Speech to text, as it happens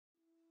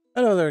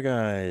Hello there,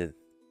 guys,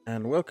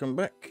 and welcome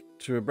back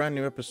to a brand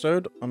new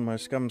episode on my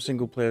Scum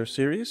single player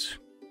series,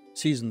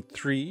 season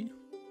 3.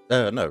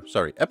 No,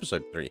 sorry,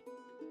 episode 3,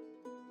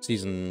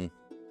 season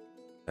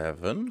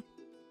 7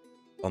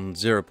 on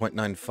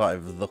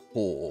 0.95 The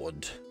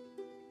Horde.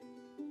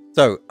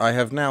 So, I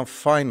have now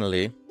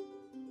finally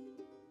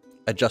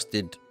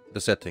adjusted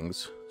the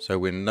settings, so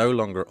we're no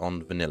longer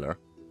on vanilla.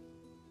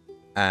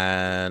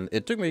 And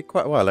it took me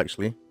quite a while,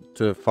 actually,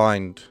 to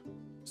find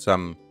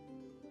some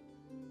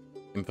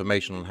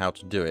information on how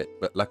to do it,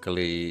 but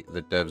luckily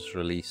the devs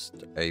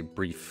released a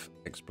brief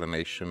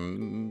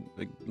explanation.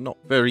 Not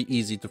very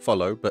easy to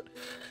follow, but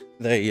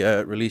they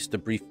released a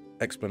brief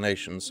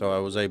explanation, so I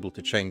was able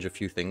to change a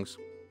few things,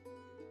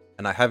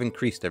 and I have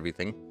increased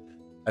everything.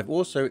 I've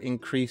also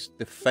increased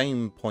the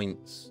fame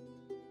points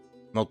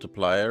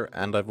multiplier,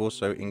 and I've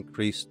also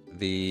increased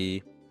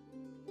the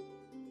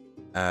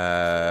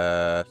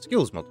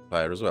skills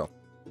multiplier as well,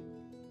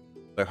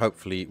 so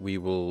hopefully we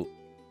will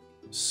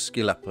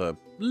skill up a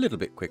little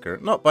bit quicker.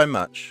 Not by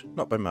much.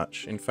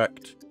 In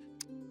fact,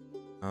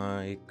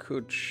 I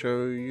could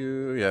show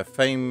you. Yeah,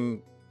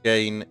 fame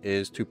gain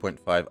is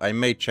 2.5. I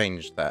may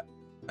change that.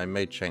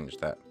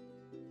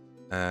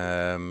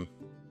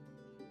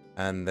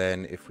 And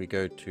then if we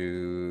go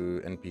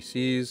to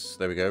NPCs,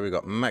 there we go. We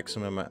got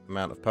maximum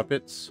amount of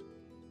puppets.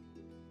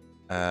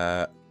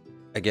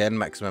 Again,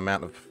 maximum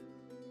amount of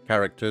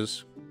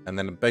characters, and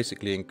then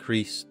basically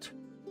increased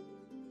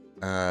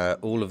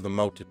all of the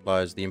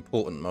multipliers, the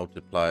important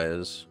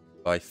multipliers,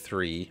 by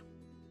 3,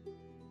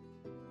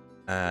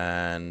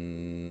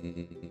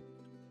 and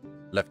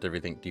left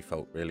everything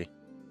default, really.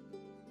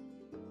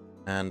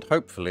 And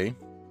hopefully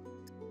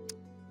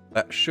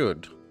that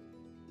should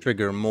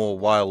trigger more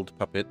wild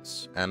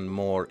puppets and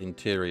more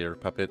interior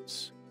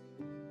puppets,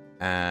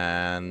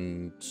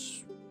 and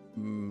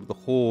the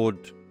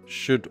Horde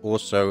should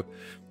also...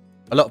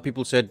 A lot of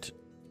people said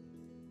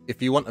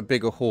if you want a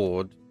bigger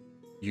Horde,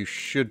 you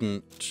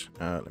shouldn't...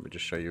 let me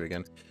just show you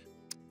again.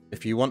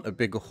 If you want a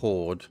bigger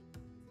Horde,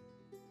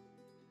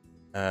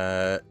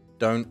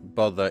 don't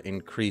bother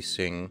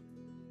increasing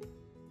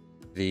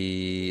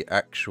the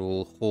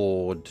actual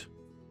Horde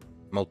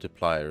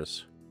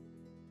multipliers.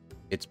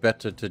 It's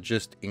better to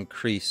just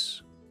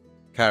increase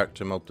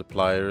character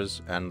multipliers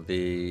and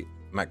the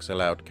max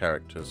allowed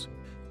characters,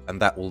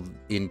 and that will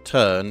in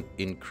turn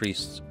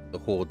increase the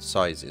Horde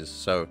sizes.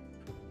 So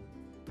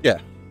yeah,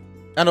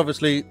 and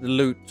obviously the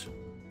loot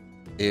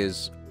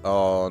is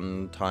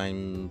on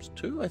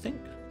 ×2, I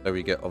think, so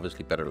we get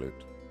obviously better loot.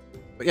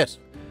 But yes,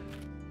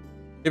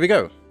 here we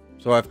go.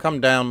 So I've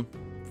come down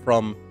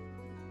from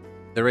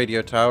the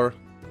radio tower,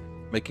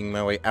 making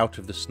my way out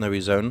of the snowy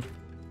zone,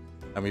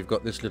 and we've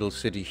got this little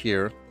city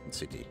here,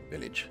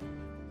 village,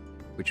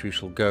 which we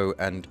shall go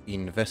and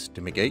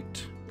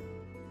investigate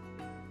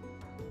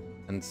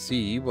and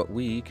see what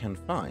we can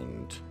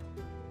find,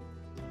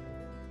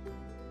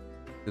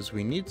 because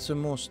we need some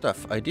more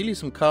stuff. Ideally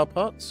some car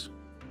parts.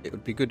 It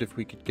would be good if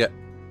we could get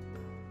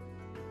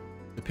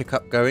the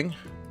pickup going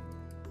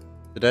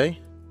today.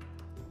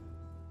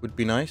 Would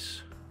be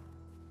nice.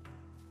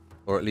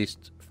 Or at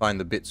least find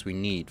the bits we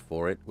need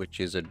for it, which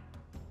is a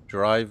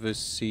driver's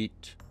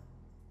seat.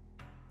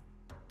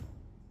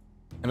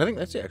 And I think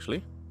that's it,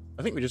 actually.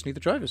 I think we just need the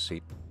driver's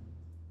seat.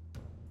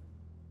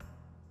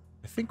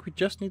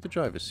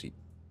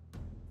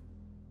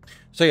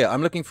 So yeah,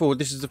 I'm looking forward.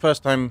 This is the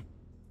first time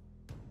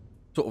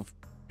sort of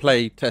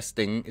play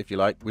testing, if you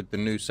like, with the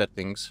new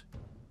settings.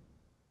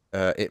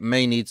 It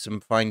may need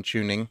some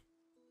fine-tuning,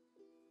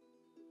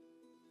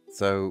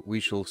 so we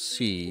shall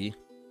see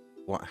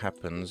what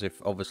happens.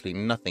 If obviously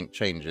nothing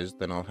changes,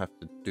 then I'll have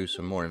to do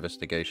some more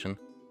investigation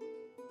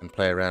and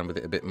play around with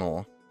it a bit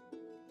more.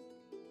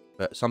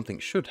 But something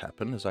should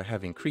happen, as I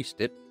have increased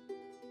it.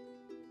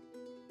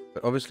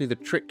 But obviously the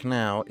trick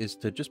now is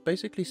to just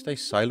basically stay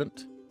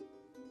silent.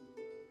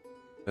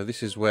 So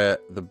this is where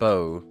the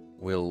bow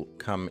will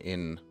come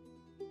in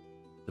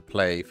to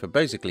play for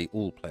basically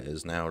all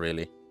players now,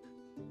 really,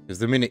 because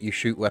the minute you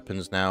shoot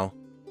weapons now,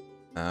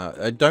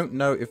 I don't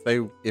know if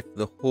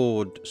the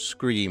Horde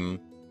Scream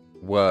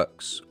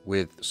works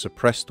with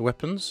suppressed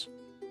weapons.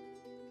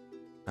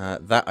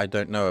 That I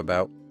don't know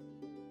about,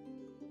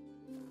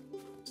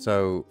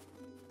 so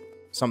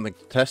something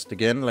to test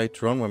again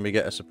later on when we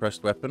get a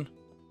suppressed weapon,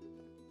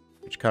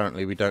 which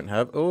currently we don't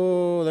have.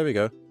 Oh, there we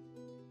go.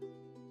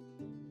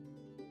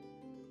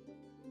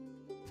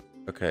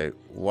 Okay,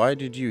 why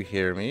did you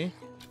hear me?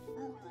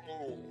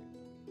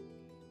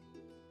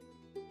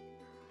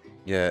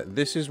 Yeah,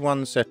 this is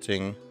one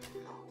setting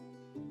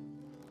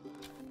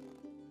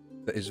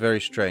that is very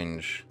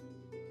strange.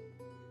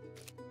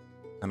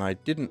 And I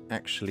didn't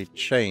actually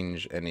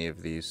change any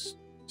of these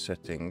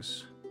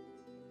settings.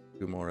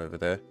 2 more over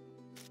there.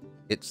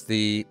 It's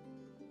the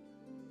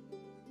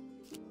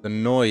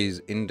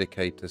noise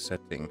indicator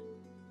setting.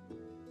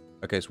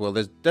 Okay, so well,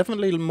 there's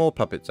definitely more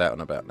puppets out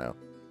and about now.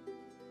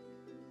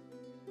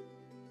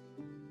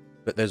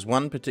 But there's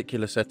one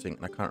particular setting,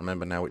 and I can't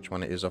remember now which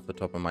one it is off the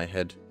top of my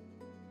head,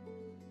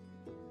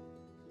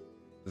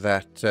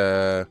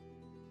 that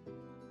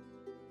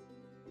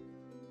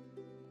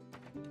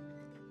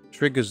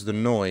triggers the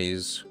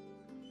noise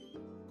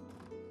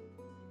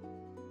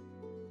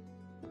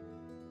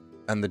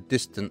and the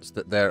distance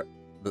that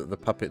the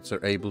puppets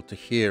are able to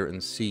hear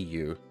and see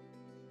you.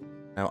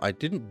 Now, I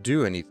didn't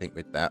do anything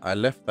with that. I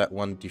left that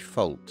one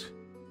default.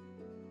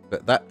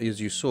 But that,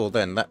 as you saw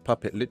then, that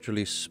puppet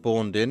literally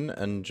spawned in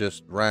and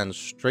just ran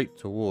straight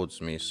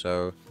towards me,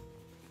 so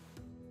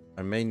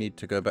I may need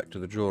to go back to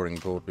the drawing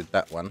board with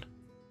that one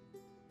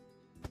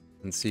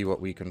and see what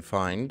we can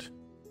find.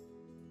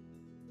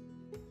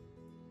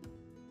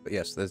 But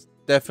yes, there's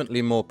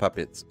definitely more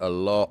puppets, a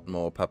lot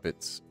more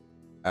puppets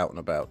out and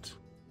about,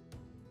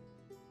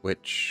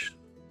 which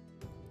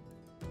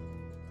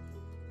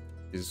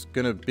is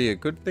going to be a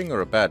good thing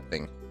or a bad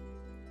thing.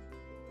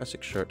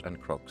 Classic shirt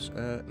and Crocs.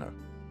 No.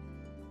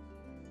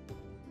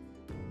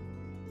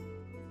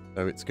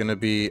 So it's going to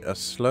be a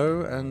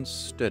slow and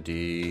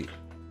steady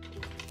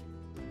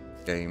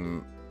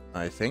game,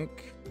 I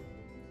think.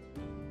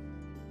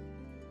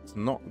 It's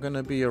not going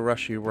to be a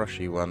rushy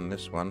one,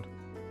 this one.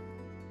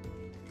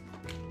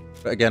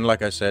 But again,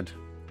 like I said,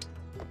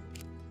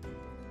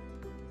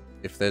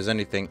 if there's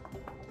anything,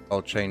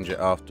 I'll change it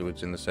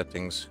afterwards in the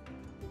settings.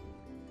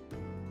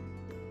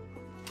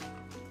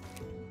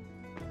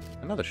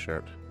 Another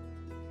shirt.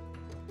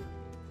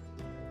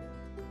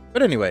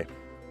 But anyway,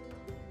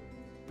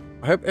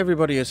 I hope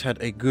everybody has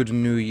had a good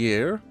new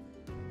year,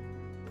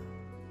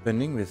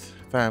 spending with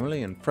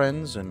family and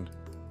friends and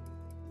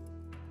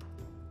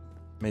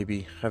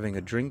maybe having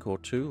a drink or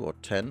 2 or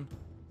 10,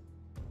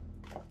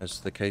 as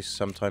the case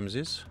sometimes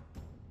is.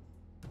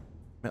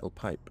 Metal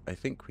pipe. I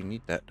think we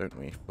need that, don't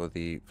we, for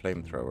the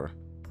flamethrower,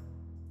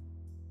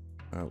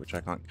 which I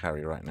can't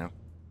carry right now.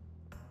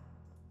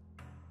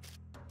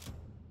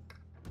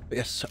 But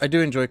yes, I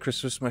do enjoy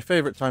Christmas. My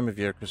favourite time of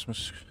year,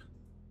 Christmas.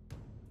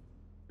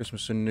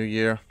 Christmas and New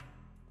Year.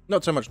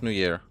 Not so much New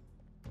Year,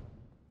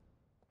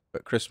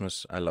 but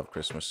Christmas. I love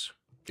Christmas.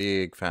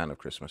 Big fan of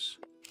Christmas.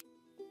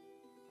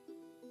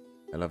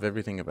 I love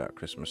everything about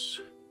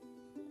Christmas.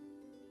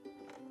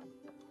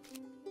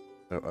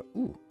 So,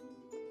 ooh.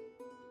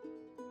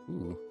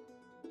 Ooh.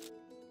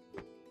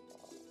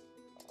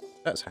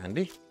 That's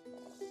handy.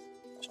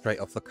 Straight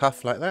off the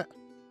cuff like that.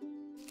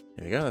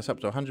 There we go, that's up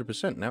to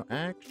 100% now.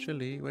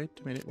 Actually, wait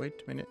a minute.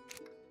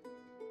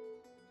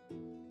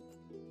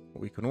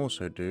 What we can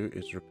also do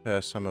is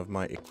repair some of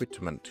my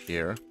equipment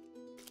here.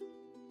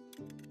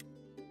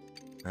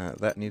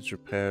 That needs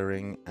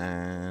repairing,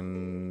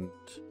 and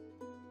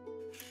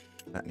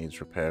that needs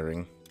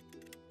repairing.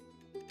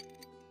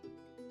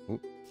 Ooh.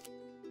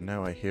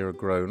 Now I hear a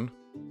groan.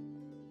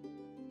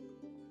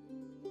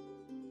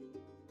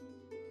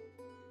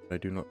 I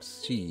do not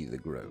see the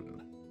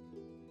groan.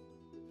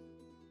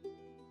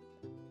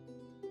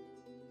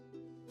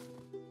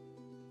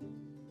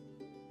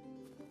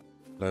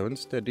 Slow and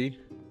steady.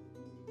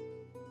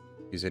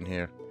 He's in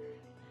here.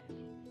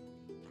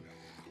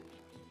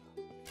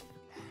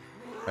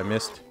 I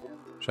missed.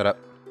 Shut up.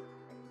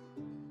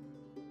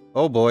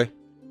 Oh boy.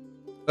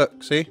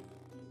 Look, see?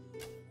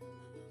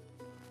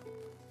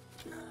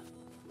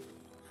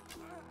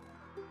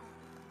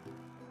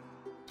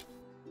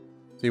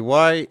 See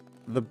why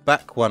the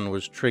back one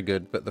was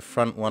triggered, but the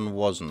front one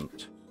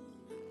wasn't.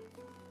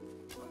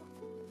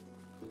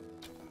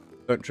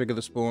 Don't trigger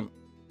the spawn.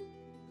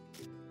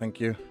 Thank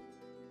you.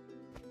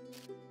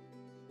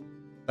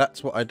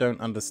 That's what I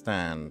don't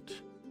understand.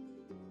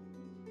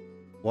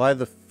 Why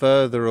the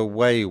further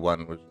away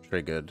one was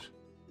triggered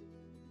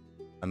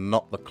and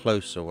not the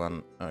closer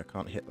one. Oh, I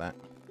can't hit that.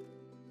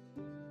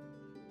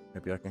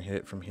 Maybe I can hit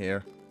it from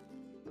here.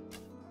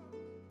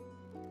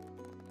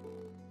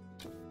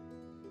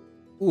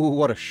 Ooh,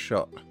 what a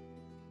shot.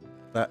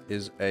 That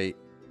is a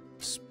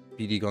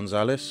Speedy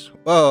Gonzales.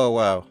 Oh,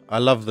 wow. I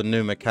love the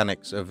new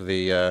mechanics of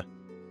the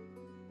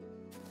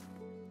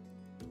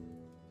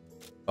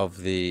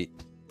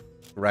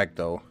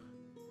ragdoll.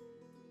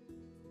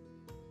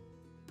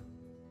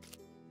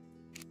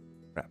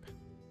 Crap.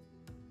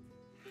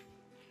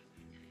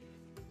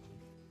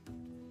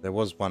 There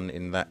was one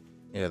in that.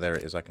 Yeah, there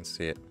it is. I can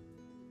see it.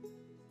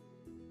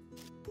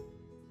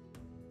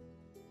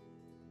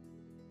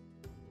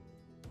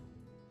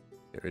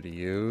 Get rid of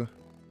you.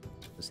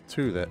 There's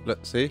 2 there.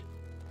 Let's see.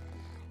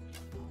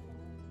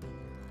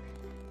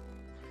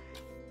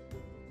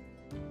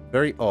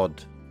 Very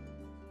odd.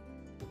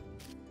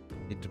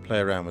 Need to play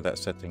around with that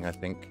setting, I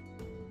think.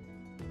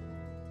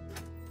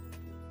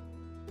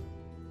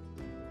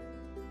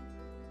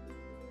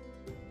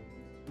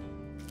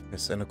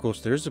 Yes, and of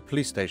course there is a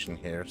police station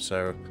here,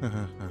 so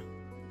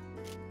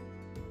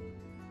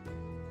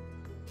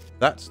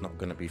that's not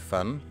going to be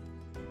fun.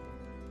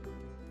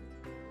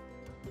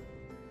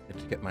 Need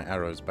to get my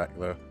arrows back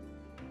though.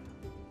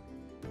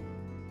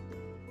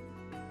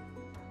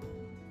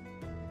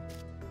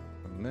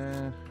 And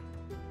there.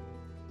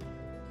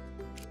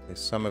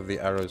 Some of the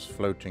arrows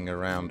floating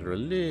around are a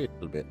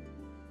little bit,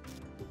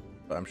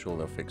 but I'm sure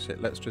they'll fix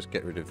it. Let's just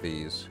get rid of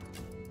these,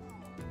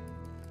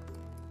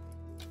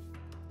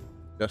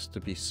 just to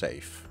be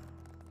safe.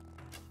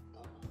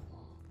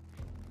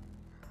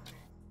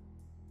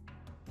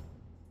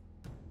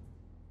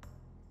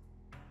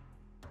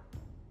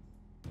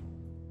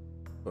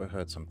 Thought I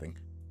heard something.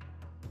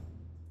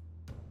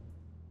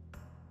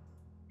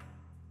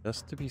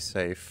 Just to be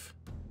safe.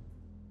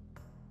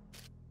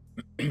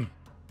 Then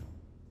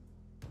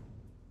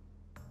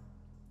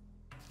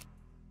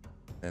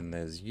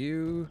there's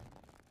you.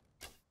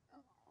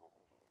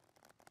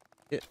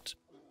 Hit.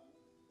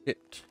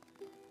 Hit.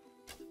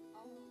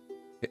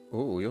 Hit.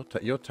 Oh, you're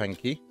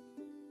tanky.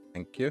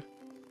 Thank you.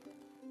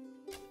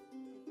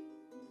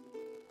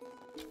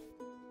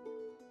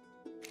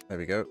 There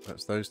we go.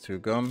 That's those two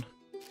gone.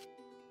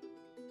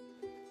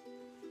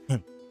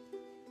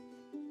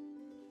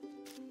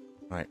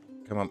 Right,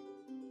 come on.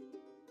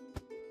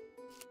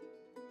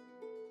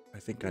 I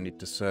think I need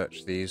to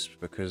search these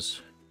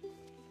because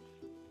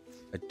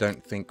I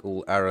don't think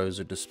all arrows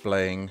are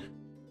displaying.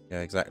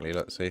 Yeah, exactly.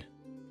 Let's see.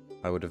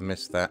 I would have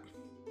missed that.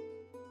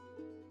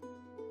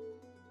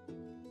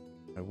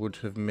 I would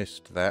have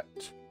missed that.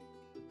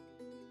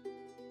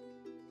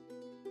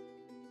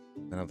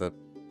 Another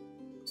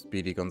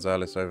Speedy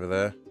Gonzales over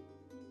there.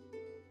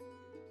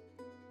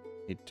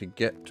 Need to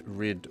get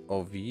rid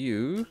of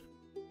you.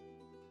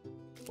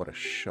 What a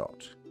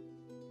shot.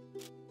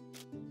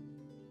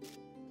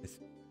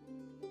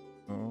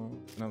 Oh,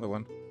 another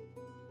one.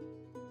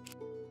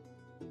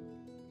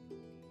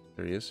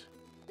 There he is.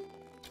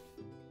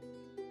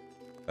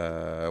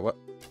 What?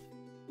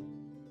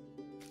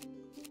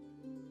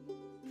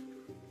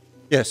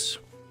 Yes.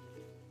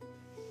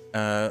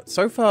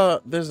 So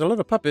far, there's a lot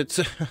of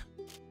puppets.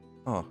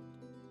 Oh.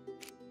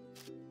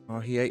 Oh,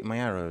 he ate my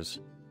arrows.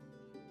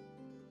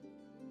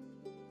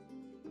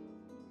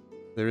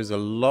 There is a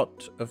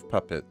lot of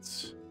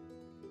puppets.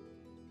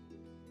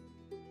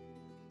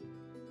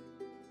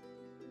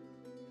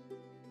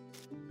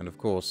 And of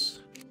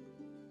course,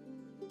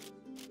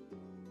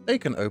 they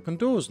can open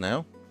doors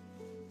now.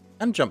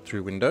 And jump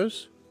through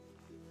windows.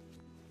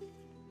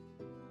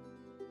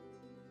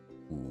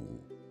 Ooh.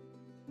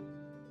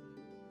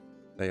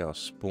 They are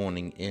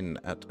spawning in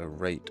at a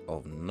rate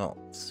of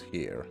knots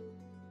here.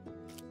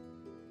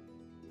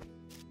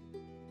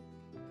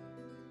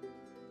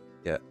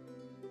 Yeah.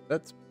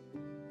 Let's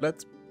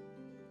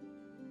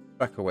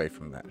back away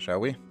from that, shall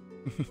we?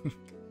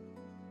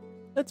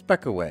 Let's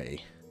back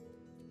away.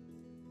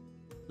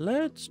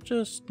 Let's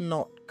just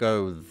not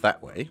go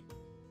that way.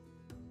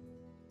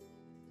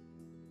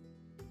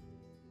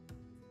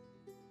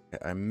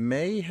 I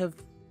may have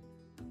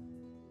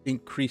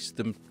increased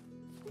them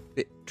a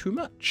bit too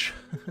much.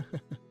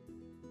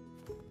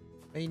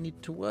 May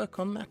need to work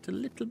on that a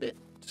little bit.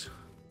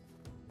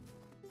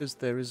 Because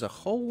there is a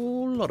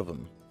whole lot of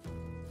them.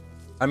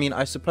 I mean,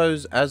 I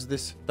suppose as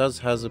this does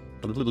has a...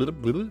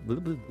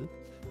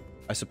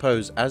 I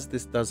suppose as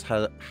this does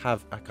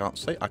have... I can't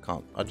say.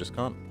 I just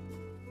can't.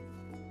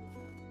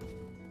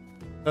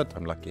 But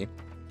I'm lucky.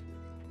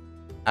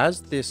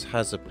 As this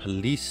has a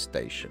police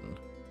station...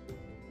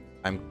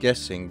 I'm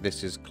guessing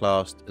this is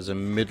classed as a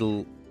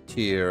middle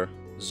tier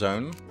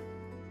zone.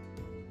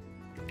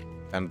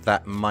 And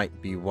that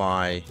might be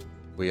why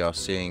we are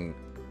seeing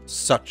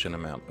such an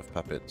amount of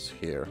puppets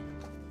here.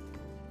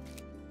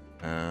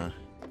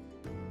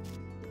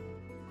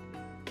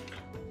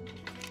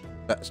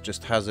 That's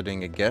just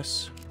hazarding a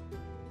guess.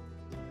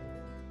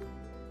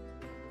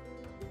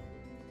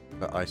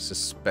 But I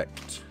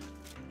suspect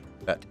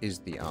that is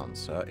the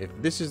answer. If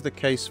this is the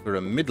case for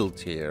a middle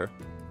tier...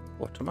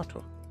 or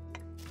tomato.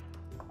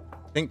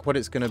 Think what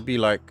it's going to be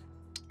like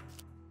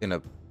in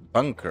a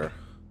bunker.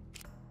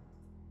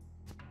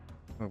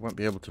 I won't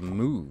be able to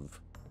move.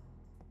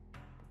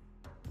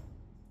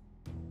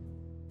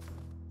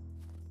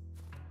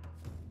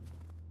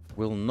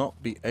 Will not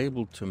be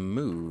able to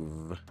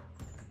move.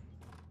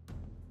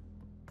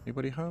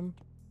 Anybody home?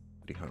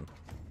 Anybody home?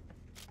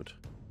 Good.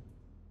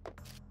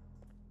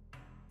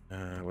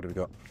 What do we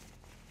got?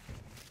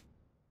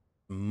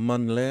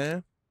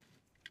 Munlair.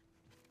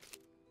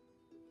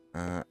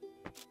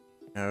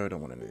 No, I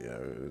don't want any of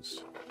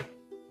those.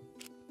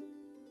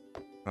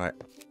 Right.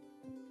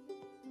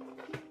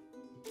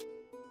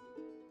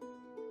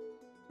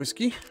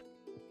 Whiskey.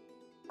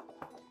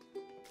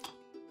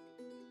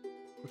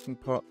 Cooking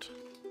pot.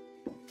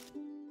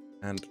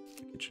 And a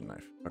kitchen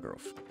knife. Bugger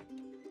off.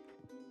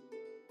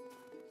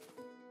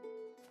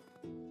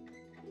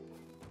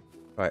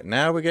 Right,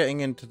 now we're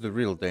getting into the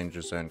real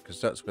danger zone, because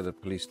that's where the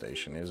police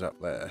station is, up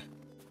there.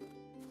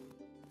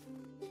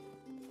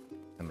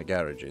 And the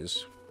garage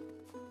is.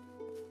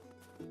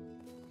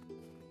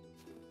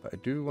 But I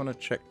do want to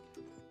check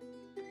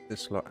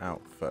this lot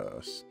out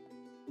first.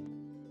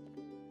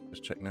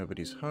 Just check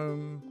nobody's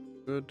home.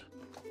 Good.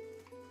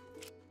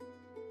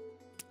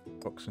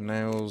 Box of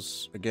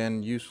nails.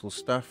 Again, useful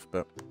stuff,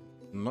 but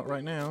not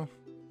right now.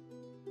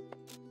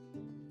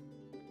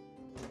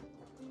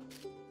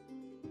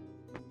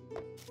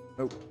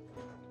 Oh.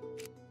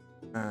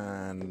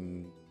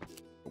 And...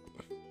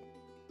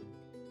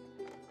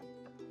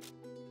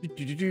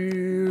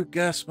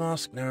 gas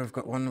mask. No, I've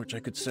got one which I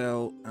could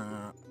sell.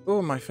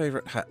 Oh, my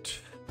favourite hat.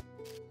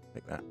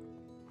 Take that.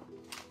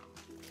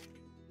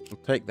 We'll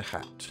take the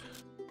hat.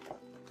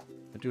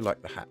 I do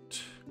like the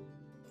hat.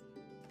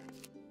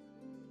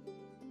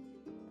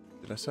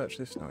 Did Did I search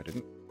this? No, I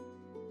didn't.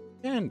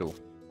 Candle.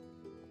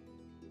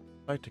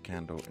 Light a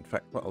candle. In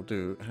fact, what I'll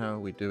do, how are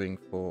we doing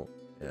for...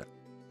 Yeah.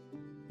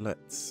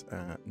 Let's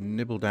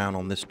nibble down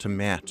on this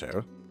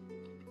tomato.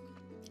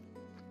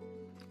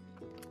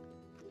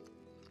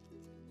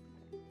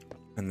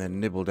 And then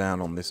nibble down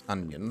on this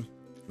onion.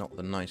 Not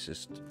the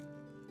nicest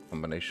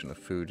combination of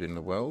food in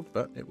the world,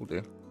 but it will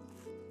do.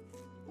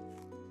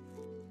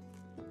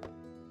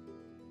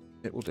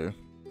 It will do.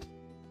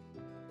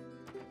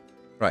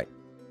 Right.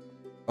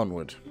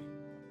 Onward.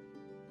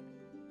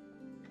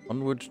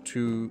 Onward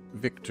to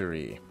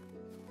victory.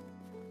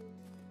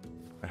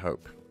 I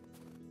hope.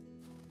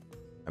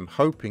 I'm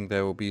hoping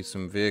there will be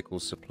some vehicle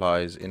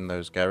supplies in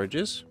those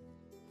garages.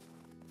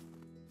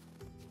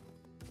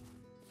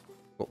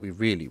 What we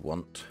really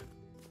want.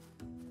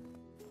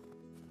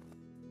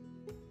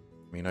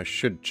 I mean, I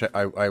should check.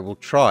 I will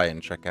try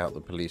and check out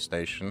the police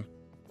station.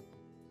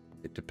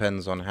 It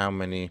depends on how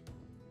many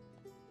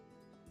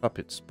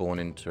puppets spawn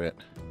into it.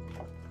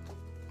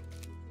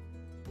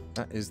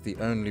 That is the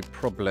only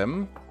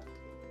problem.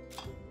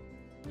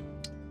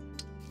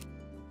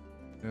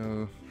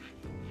 No.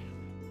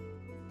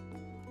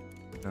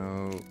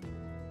 No.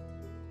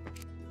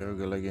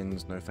 Yoga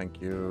leggings, no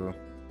thank you.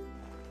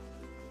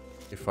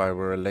 If I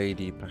were a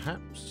lady,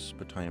 perhaps,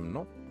 but I am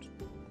not.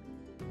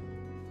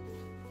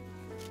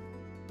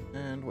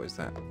 And what is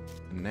that?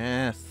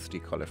 Nasty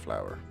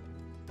cauliflower.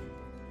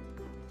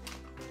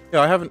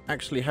 Yeah, I haven't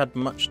actually had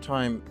much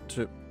time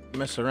to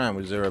mess around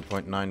with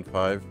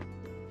 0.95.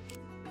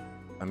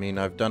 I mean,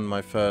 I've done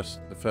the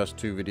first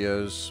two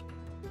videos,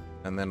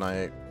 and then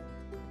I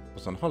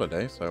was on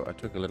holiday, so I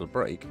took a little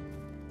break.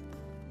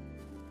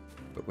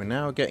 But we're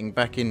now getting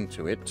back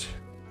into it,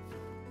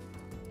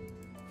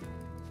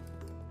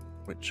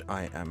 which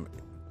I am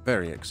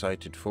very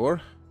excited for.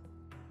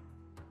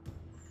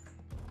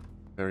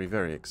 Very,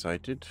 very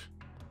excited.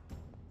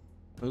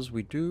 Because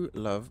we do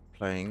love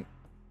playing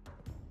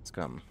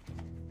Scum.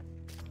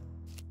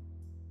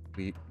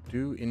 We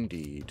do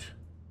indeed.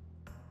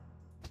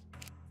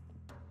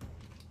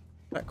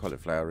 That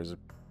cauliflower is a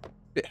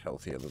bit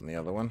healthier than the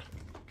other one.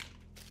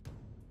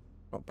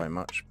 Not by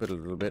much, but a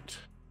little bit.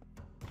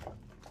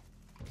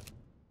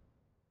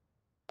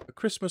 A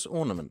Christmas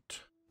ornament.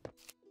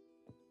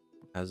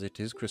 As it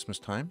is Christmas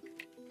time.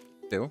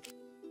 Still.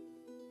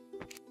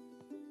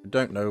 I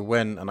don't know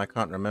when, and I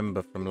can't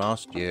remember from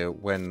last year,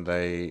 when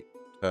they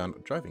turn...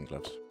 Driving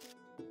gloves.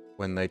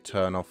 When they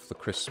turn off the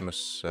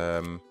Christmas...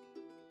 two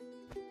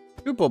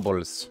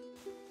bubbles.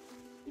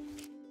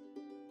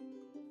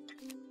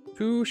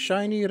 Two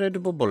shiny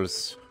red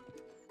bubbles.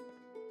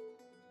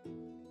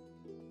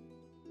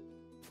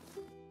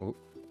 Oh,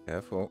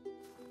 careful.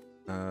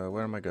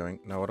 Where am I going?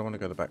 No, I don't want to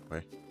go the back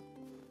way.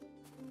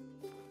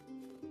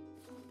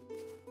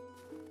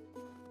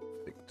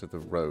 Stick to the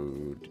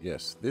road.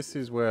 Yes, this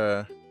is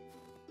where...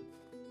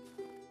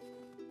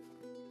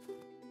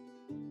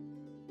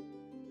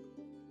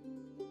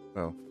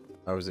 Well,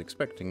 I was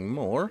expecting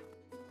more.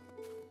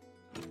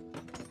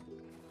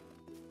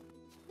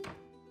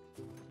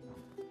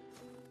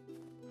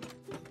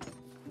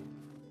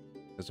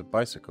 There's a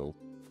bicycle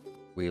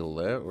wheel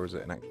there, or is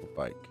it an actual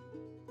bike?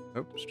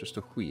 Nope, it's just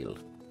a wheel.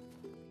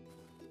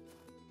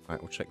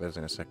 Right, we'll check those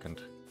in a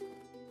second.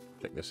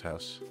 Check this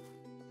house.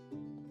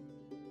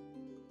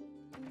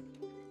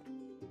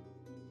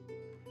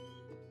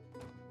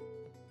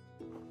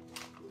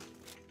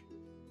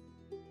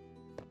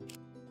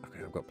 Okay,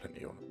 I've got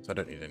plenty of ornaments. I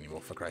don't need any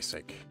more, for Christ's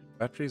sake.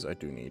 Batteries, I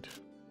do need.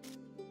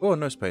 Oh,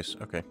 no space.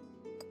 Okay.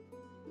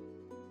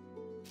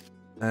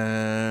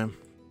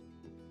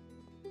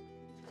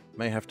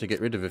 May have to get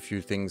rid of a few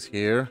things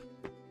here.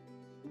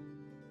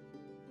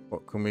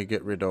 What can we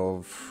get rid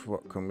of?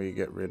 What can we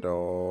get rid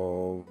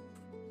of?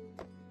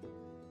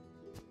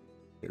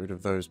 Get rid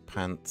of those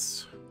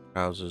pants.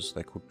 Trousers.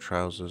 They're called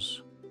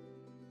trousers.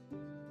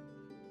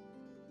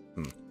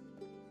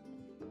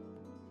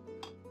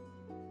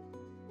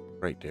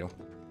 Great deal.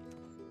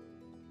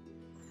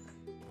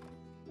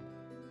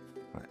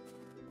 Right.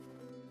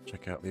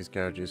 Check out these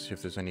garages, see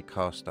if there's any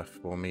car stuff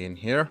for me in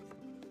here.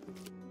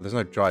 There's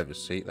no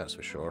driver's seat, that's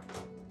for sure.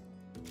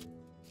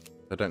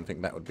 I don't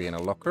think that would be in a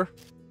locker.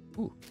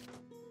 Ooh.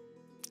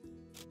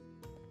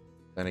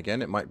 Then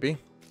again, it might be.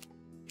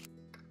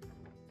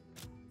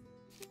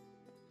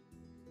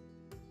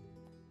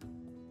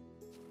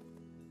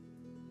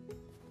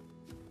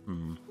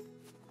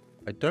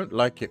 I don't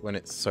like it when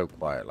it's so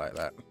quiet like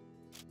that.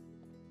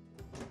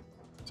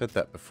 Said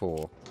that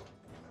before.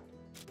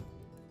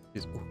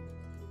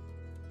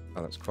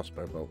 Oh, that's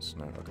crossbow bolts.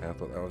 No, okay, I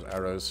thought that was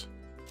arrows.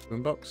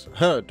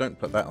 Boombox? Don't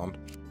put that on.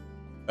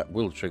 That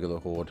will trigger the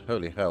horde.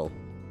 Holy hell.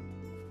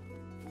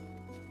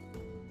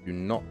 Do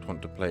not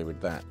want to play with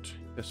that.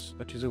 Yes,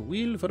 that is a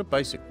wheel for a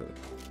bicycle.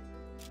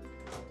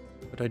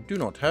 But I do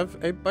not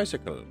have a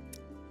bicycle.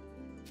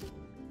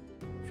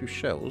 A few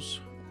shells.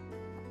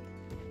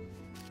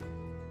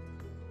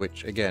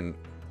 Which, again,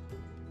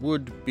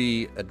 would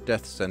be a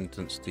death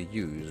sentence to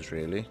use,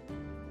 really.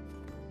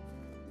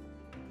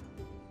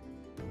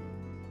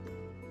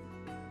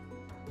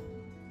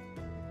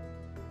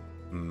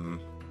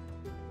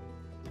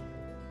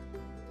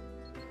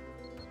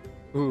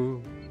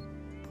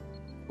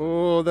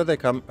 there they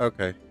come.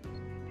 Okay.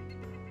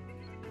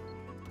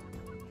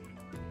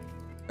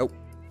 Oh.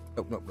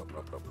 Nope, nope, nope,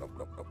 nope, nope, nope,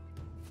 nope, nope.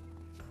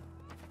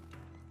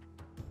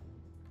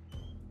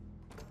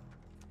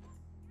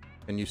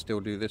 Can you still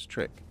do this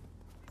trick?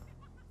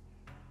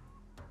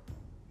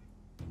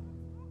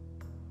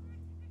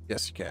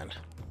 Yes, you can.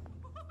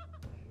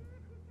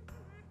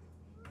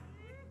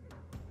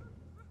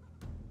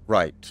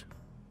 Right.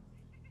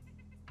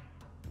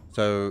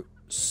 So,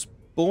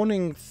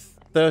 spawning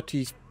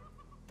 30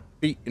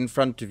 feet in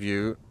front of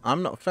you,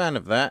 I'm not a fan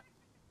of that.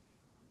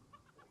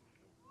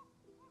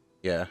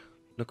 Yeah,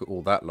 look at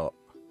all that lot.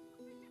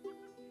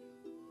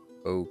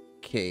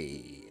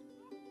 Okay.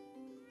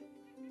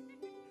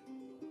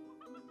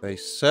 They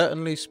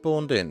certainly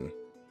spawned in.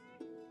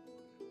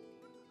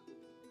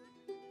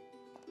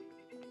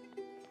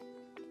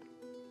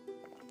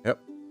 Yep.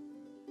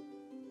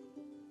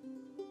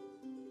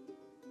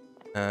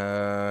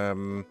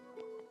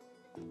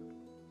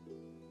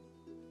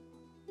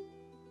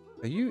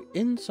 Are you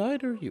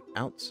inside or are you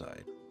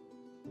outside?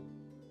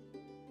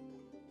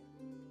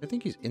 I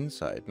think he's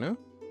inside, no?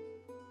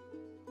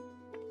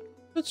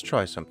 Let's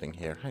try something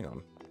here. Hang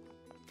on.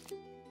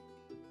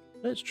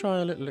 Let's try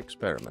a little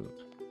experiment.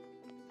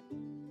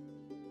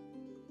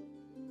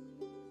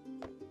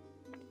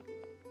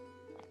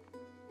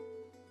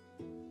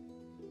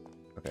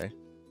 Okay,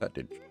 that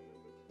did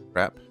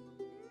crap.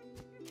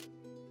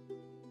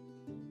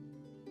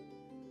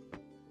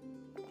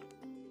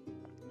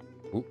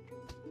 Ooh.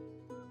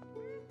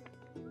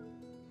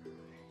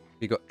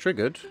 He got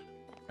triggered,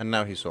 and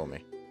now he saw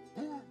me.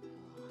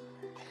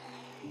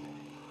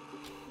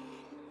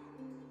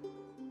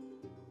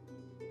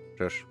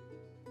 Shush.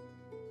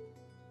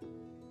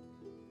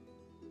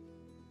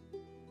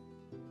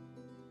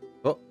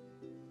 Oh.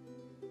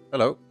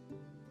 Hello.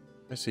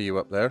 I see you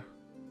up there.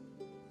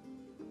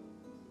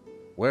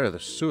 Where are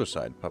the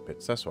suicide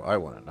puppets? That's what I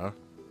want to know.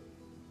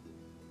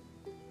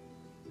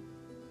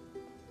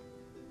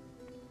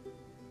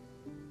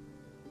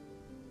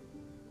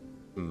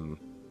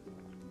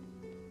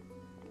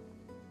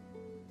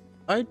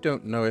 I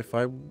don't know if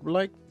I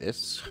like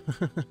this.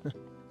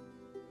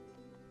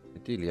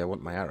 Ideally, I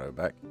want my arrow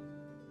back.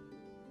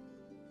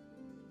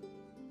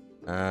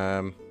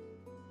 Another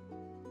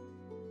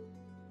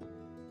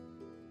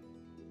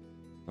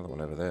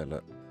one over there,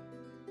 look.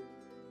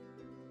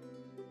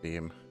 See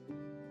him.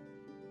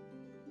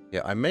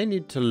 Yeah, I may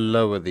need to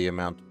lower the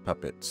amount of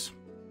puppets.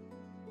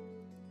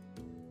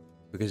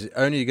 Because it's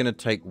only going to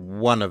take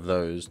one of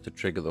those to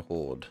trigger the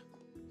horde.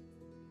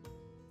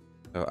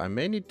 So I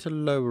may need to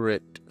lower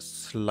it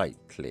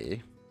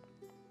slightly.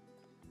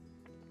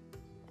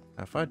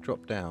 Now, if I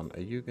drop down,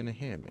 are you going to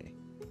hear me?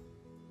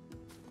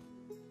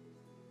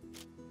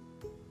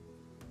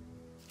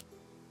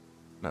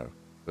 No.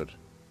 Good.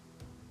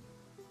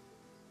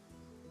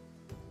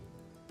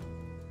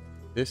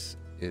 This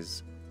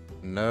is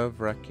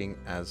nerve-wracking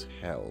as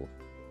hell.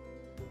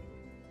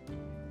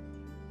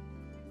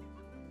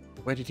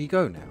 Where did he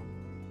go now?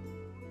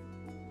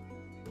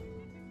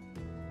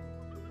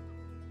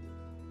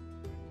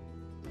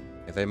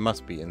 Yeah, they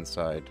must be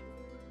inside.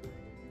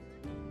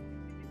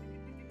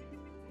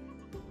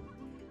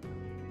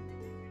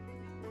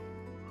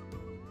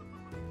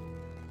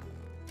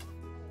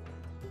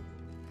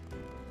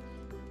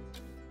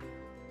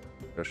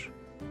 Push.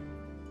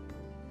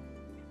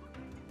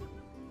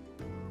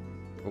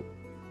 Oh.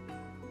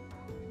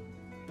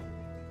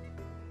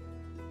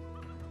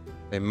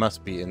 They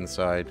must be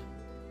inside.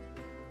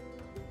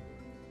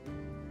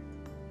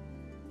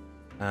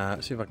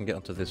 Let's see if I can get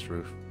onto this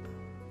roof.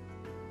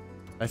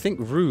 I think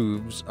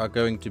roofs are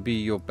going to be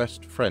your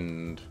best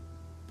friend,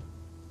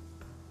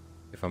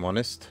 if I'm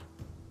honest.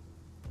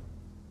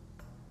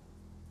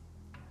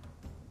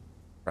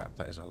 Crap,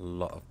 that is a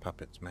lot of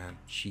puppets, man.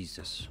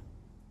 Jesus.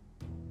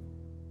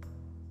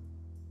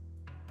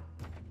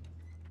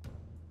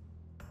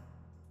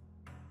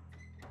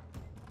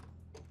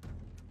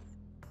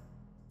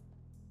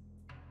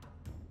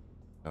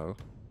 Oh.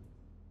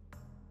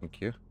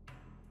 Thank you.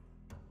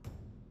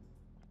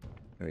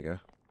 There we go.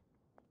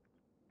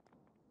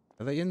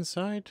 Are they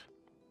inside?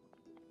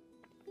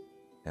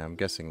 Yeah, I'm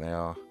guessing they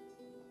are.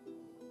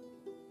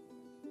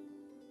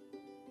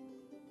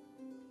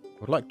 I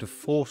would like to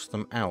force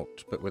them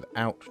out, but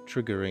without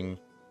triggering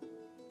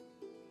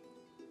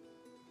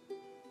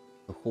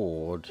the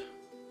horde.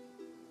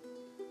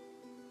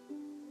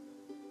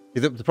 See,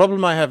 the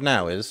problem I have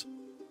now is,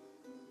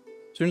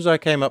 as soon as I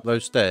came up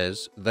those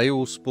stairs, they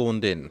all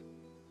spawned in.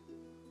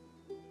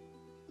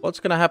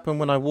 What's going to happen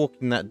when I walk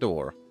in that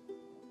door?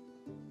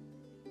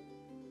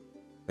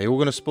 They all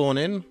going to spawn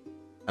in?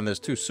 And there's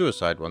 2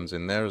 suicide ones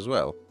in there as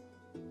well.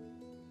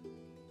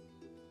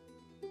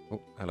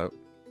 Oh, hello.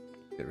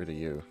 Get rid of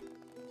you.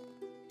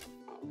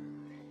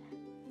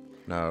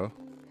 No.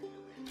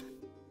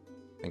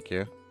 Thank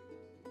you.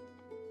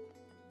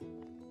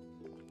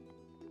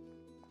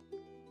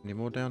 Any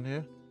more down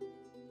here?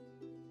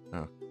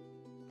 Oh.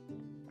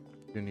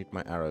 Do need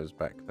my arrows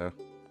back, though.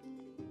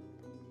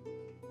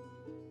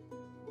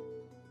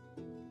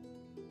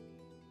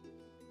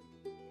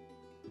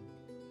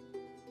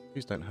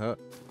 Please don't hurt.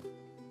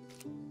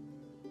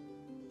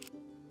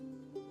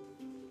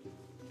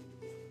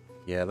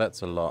 Yeah,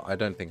 that's a lot. I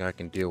don't think I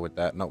can deal with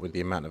that, not with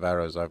the amount of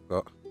arrows I've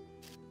got.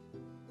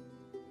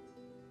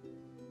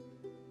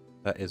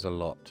 That is a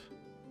lot.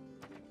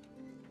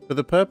 For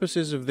the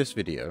purposes of this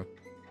video,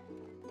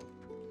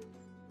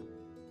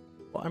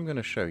 what I'm going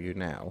to show you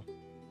now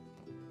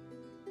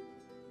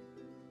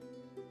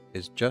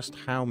is just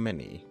how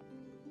many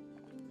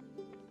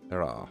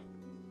there are.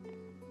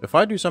 If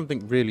I do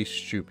something really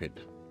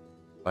stupid,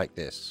 like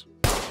this.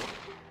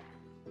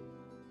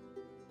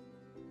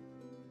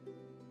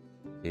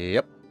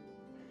 Yep.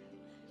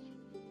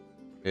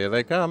 Here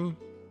they come.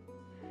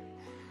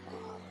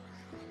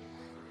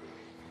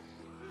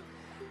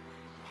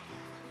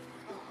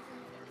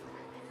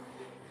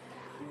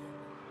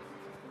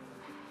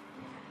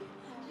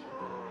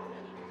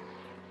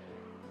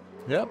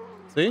 Yep,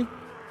 see?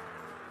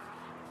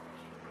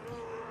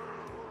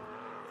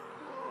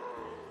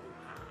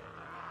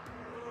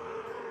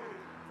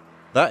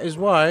 That is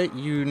why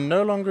you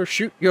no longer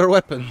shoot your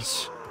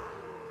weapons.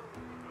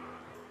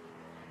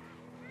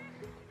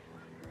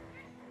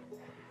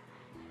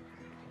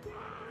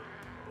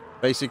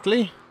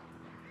 Basically.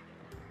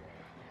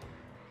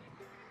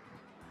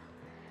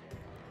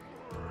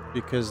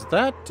 Because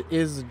that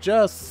is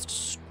just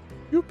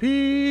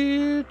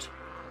stupid.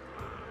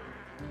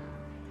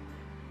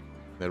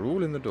 They're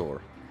all in the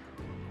door.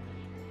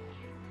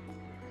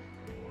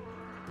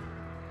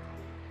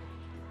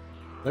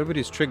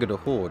 Nobody's triggered a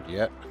horde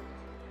yet.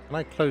 Can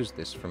I close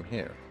this from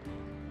here?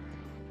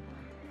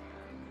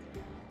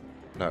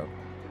 No.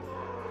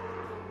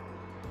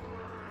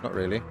 Not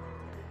really.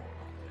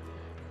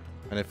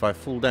 And if I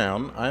fall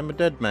down, I'm a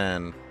dead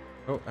man.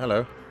 Oh,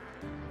 hello.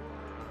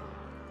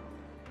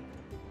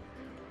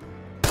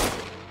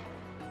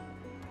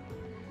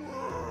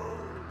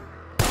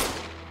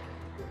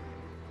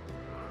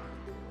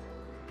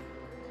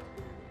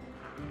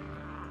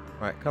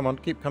 Right, come on,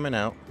 keep coming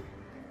out.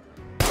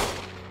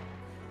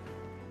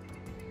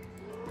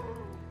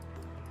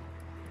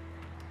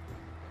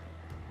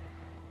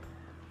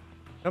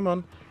 Come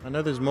on. I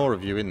know there's more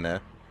of you in there.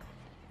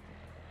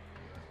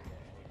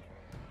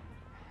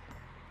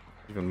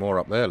 Even more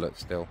up there, look,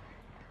 still.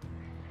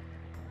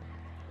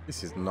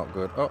 This is not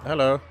good. Oh,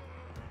 hello.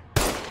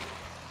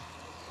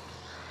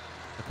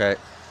 Okay.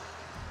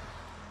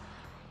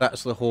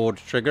 That's the horde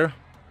trigger.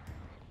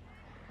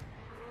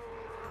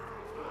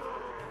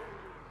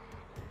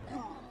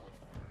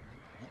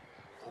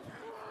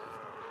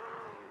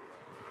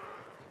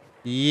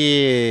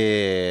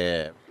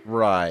 Yeah,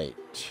 right.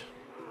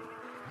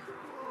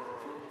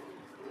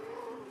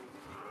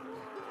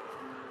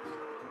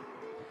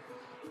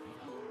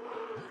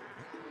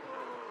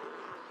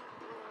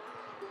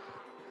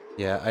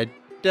 Yeah, I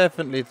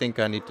definitely think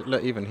I need to...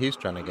 Look, even he's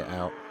trying to get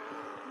out.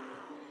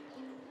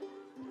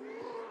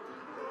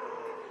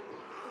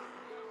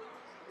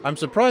 I'm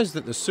surprised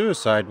that the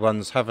suicide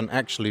ones haven't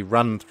actually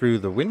run through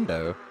the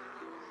window.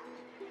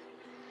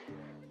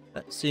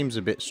 That seems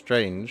a bit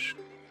strange.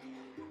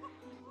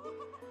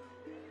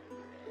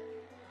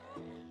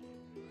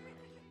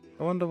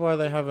 I wonder why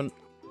they haven't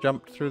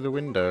jumped through the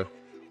window.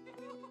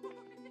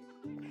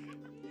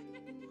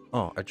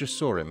 Oh, I just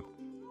saw him.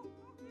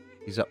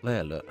 He's up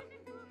there, look.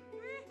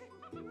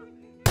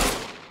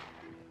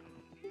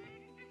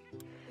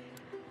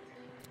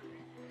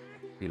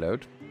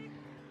 Reload.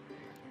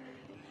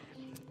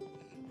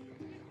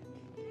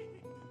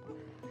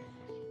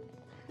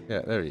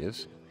 Yeah, there he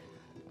is.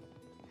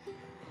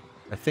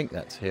 I think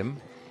that's him.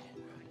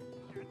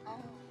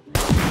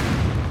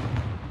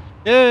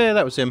 Yeah,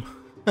 that was him.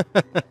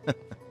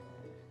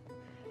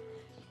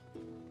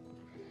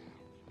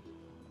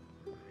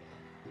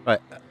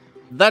 Right,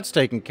 that's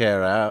taken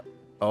care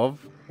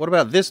of. What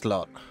about this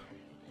lot?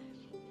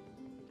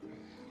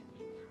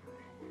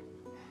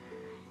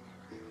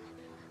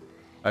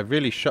 I've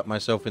really shot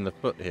myself in the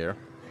foot here.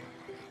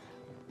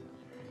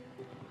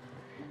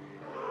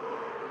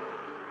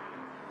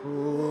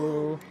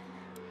 Ooh.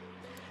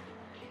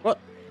 What?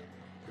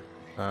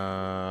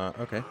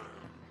 Okay.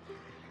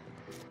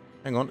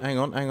 Hang on, hang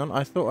on, hang on.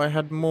 I thought I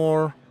had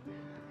more...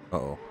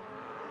 Uh-oh.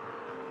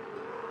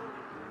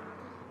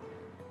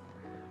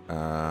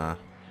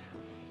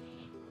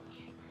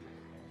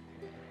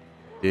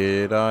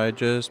 Did I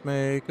just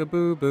make a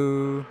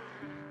boo-boo?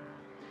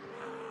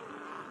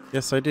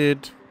 Yes, I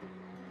did.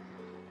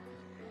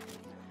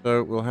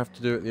 So we'll have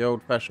to do it the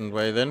old-fashioned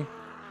way then.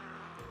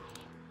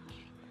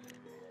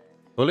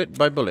 Bullet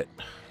by bullet.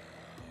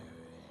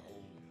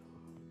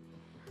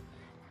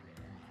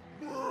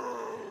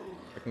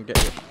 I can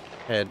get your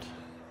head.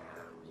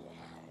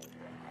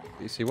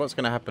 You see, what's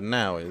going to happen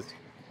now is...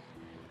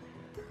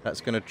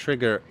 That's going to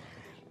trigger...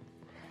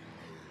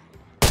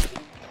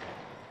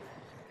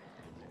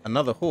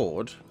 another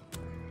horde.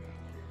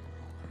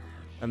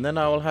 And then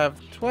I will have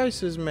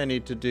twice as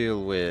many to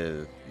deal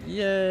with.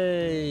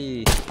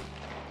 Yay!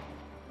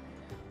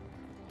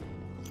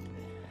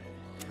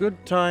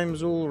 Good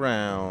times all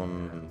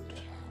round.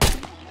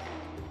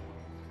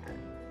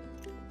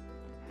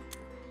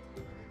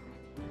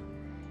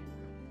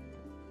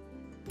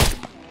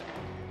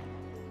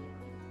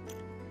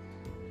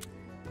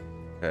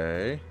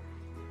 Okay.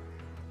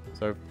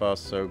 So far,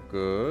 so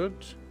good.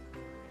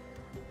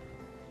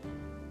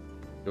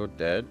 You're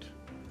dead.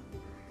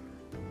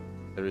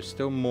 There is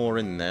still more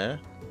in there.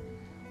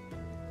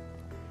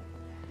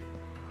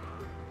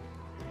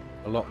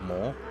 A lot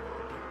more.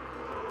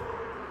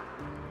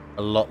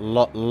 A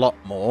lot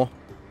more.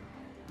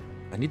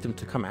 I need them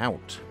to come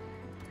out.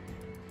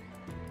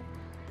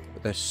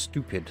 But they're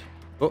stupid.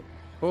 Oh.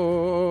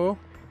 Oh.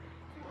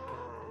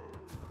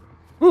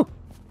 Woo!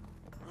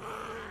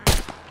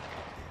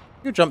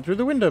 You jumped through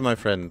the window, my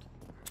friend.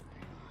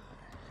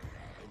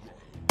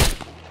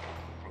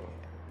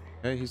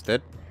 Okay, he's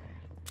dead.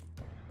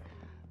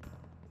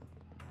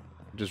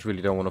 I just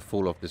really don't want to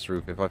fall off this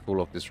roof. If I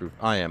fall off this roof,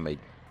 I am a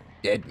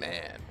dead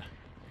man.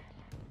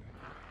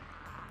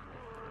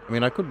 I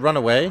mean, I could run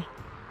away.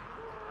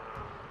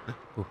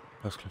 Oh,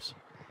 that was close.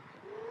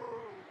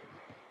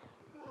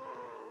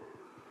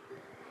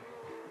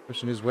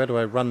 Question is, where do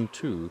I run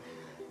to?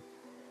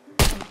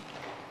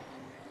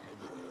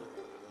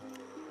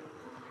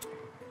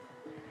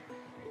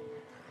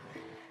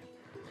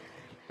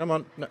 Come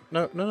on. No,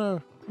 no, no,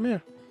 no. Come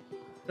here.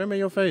 Show me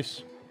your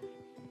face.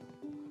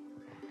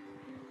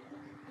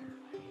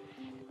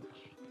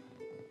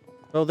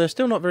 Well, they're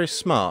still not very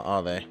smart,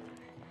 are they?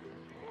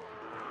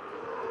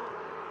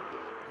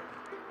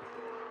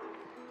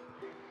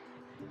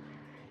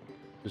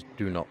 Just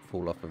do not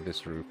fall off of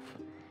this roof.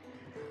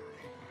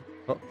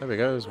 Oh, there we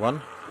go. There's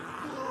one.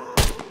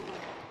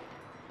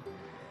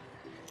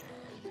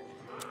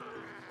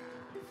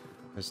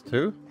 There's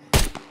two.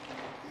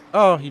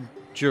 Oh, he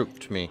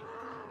juked me.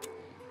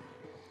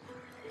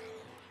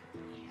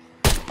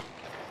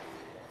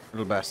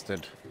 Little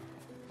bastard.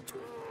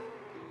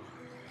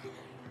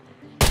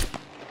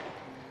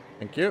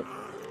 Thank you.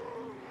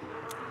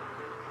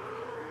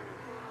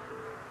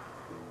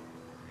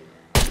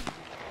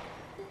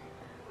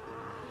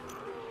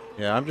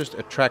 Yeah, I'm just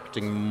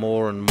attracting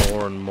more and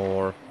more and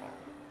more.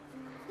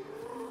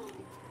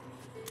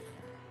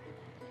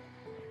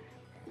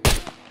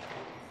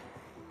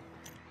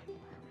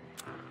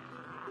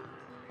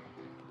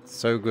 It's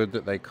so good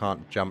that they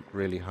can't jump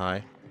really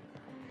high.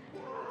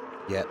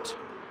 Yet.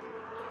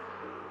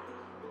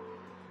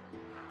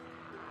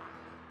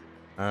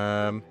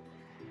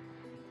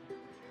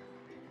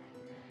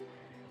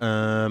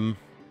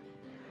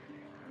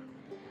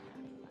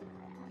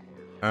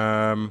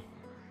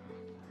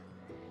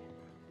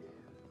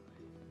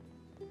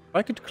 If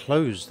I could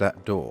close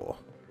that door.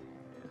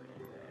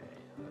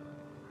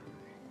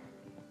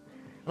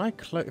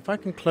 If I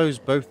can close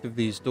both of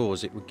these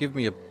doors, it would give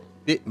me a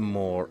bit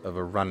more of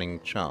a running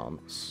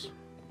chance.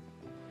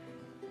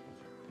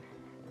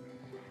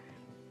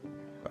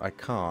 But I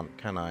can't,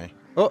 can I?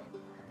 Oh!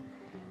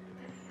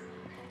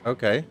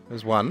 Okay,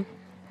 there's one.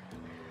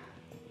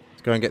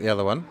 Let's go and get the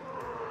other one.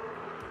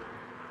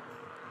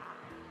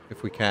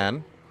 If we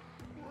can.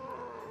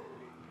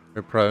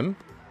 We're prone.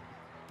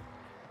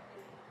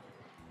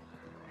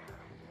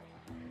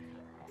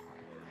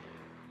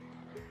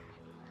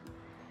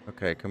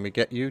 Okay, can we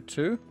get you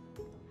too?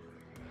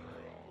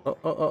 Oh,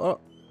 oh, oh, oh.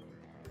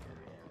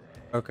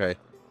 Okay.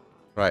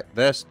 Right,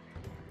 they're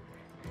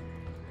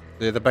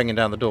banging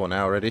down the door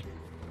now already.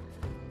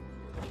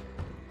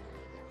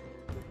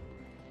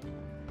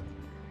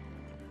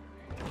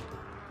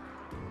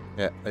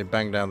 Yeah, they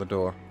banged down the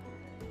door.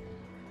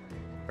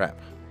 Crap.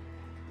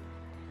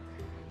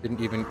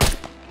 Didn't even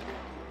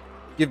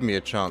give me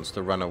a chance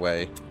to run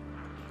away.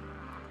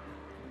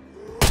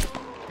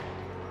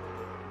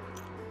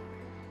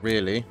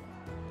 Really?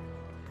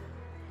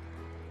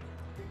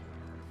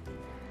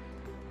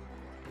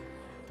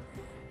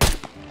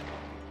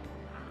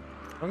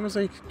 As long as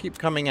they keep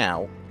coming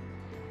out.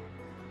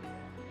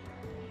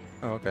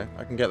 Oh, okay.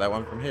 I can get that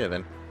one from here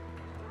then.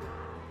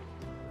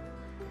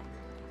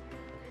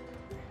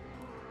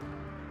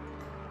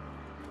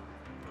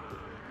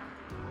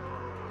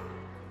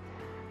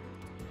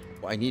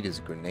 What I need is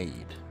a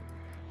grenade.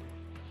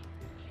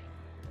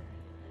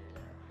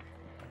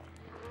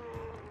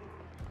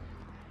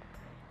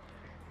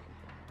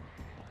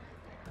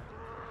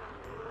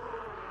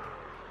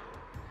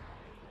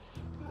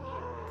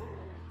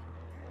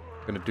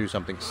 I'm gonna do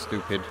something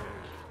stupid.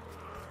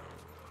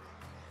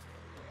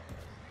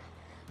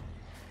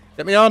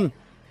 Get me on!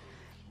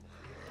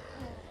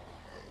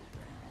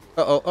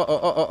 Uh-oh, uh-oh,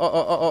 uh-oh,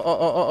 uh-oh, uh-oh,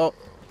 uh-oh, uh-oh.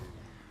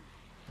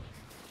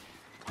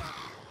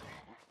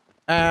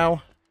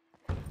 Ow.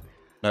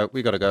 No,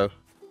 we gotta go.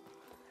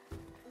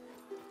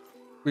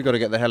 We gotta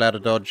get the hell out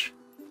of Dodge.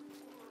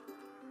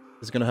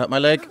 This is gonna hurt my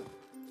leg.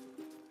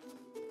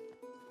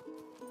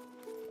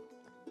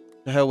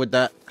 The hell with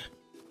that.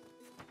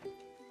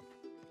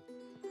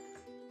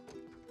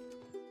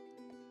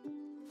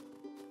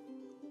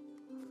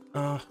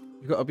 Ah,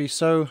 you gotta be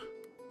so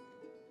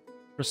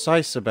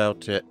precise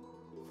about it.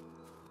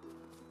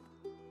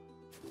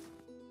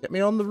 Get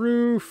me on the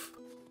roof.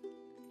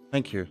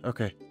 Thank you.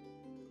 Okay.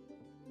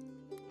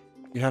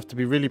 You have to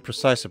be really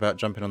precise about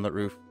jumping on that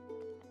roof.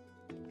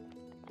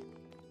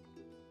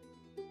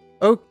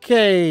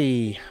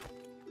 Okay.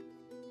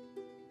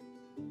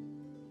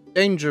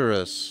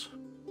 Dangerous.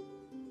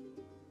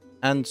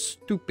 and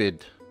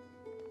stupid.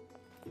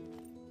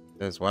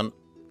 There's one.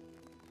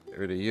 Get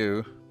rid of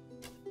you.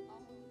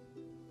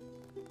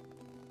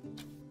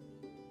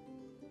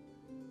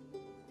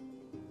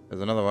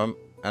 There's another one.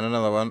 And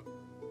another one.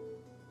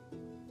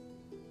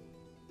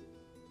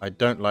 I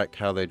don't like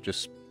how they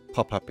just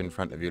pop up in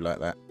front of you like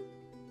that.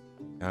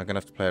 I'm gonna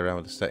have to play around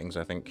with the settings,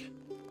 I think.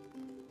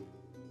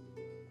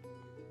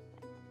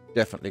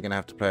 Definitely gonna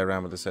have to play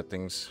around with the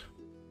settings.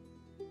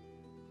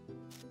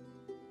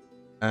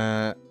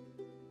 Oh,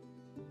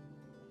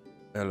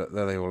 look,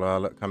 there they all are.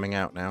 Look, coming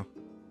out now.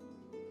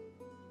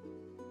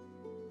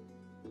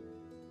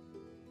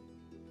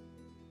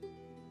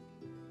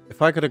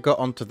 If I could have got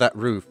onto that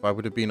roof, I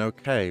would have been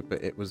okay,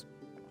 but it was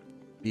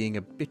being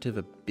a bit of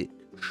a bitch,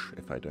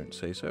 if I don't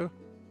say so.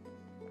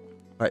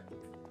 Quite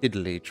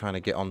fiddly trying to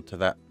get onto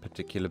that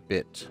particular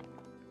bit.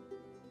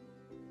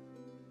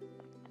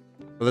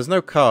 Well, there's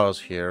no cars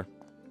here.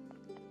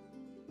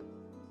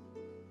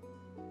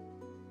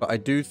 But I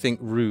do think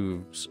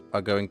roofs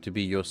are going to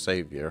be your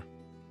savior.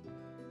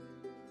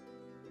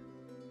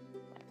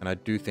 And I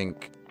do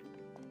think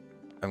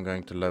I'm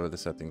going to lower the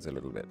settings a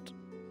little bit.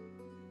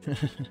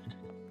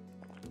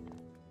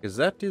 Because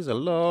that is a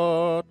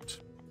lot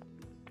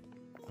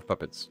of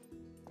puppets.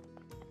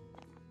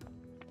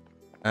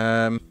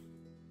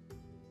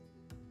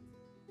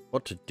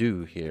 What to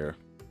do here?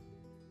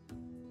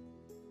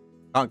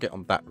 Can't get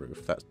on that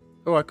roof. That's...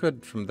 Oh, I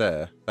could from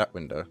there. That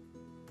window.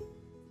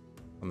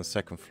 On the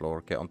second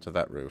floor, get onto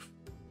that roof.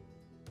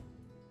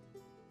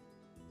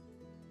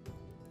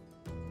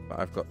 But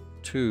I've got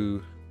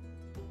two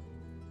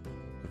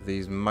of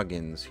these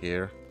muggins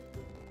here.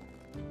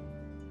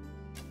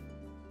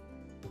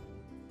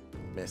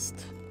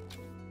 Missed.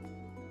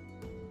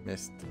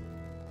 Missed.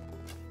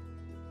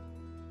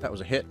 That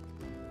was a hit.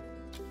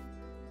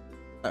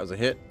 That was a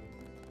hit.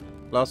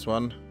 Last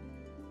one.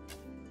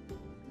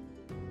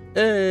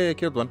 Hey,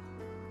 killed one.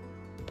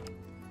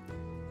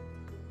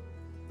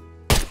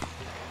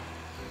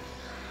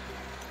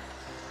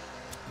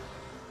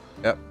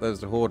 Yep, there's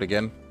the horde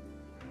again.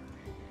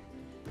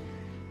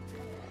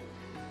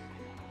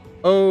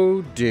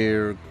 Oh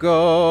dear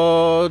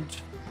God.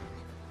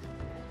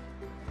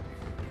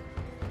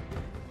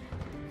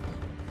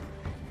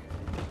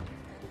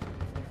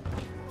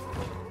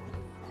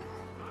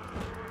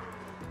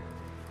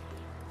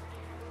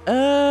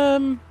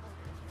 Um,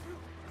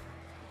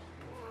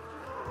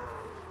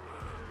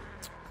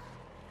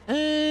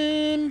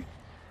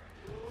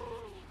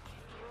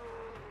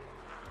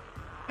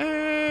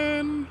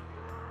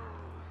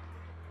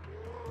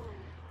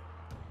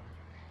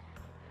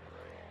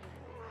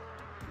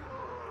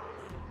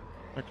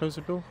 I close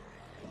the door?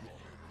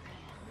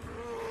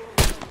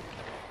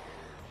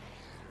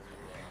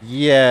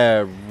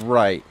 Yeah,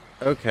 right.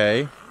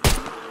 Okay.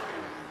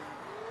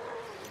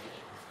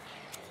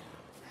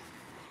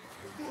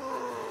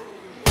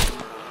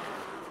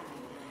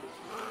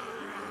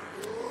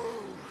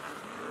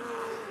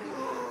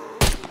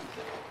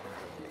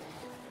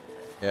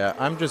 Yeah,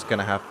 I'm just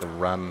gonna have to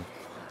run.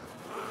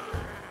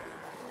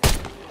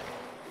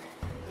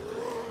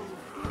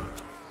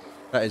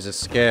 That is a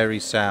scary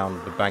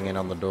sound, the banging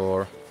on the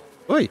door.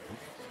 Oi!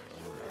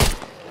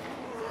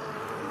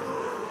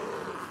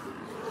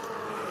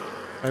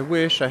 I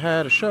wish I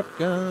had a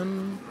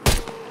shotgun.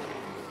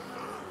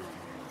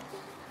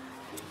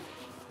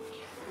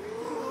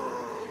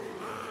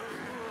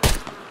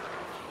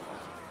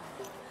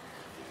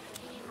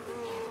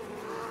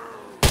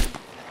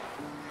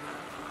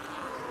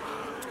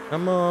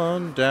 Come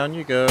on, down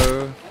you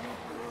go.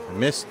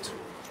 Missed.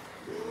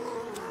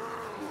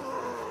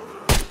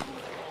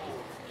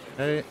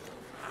 Hey.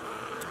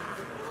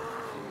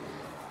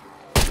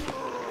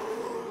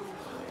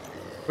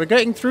 We're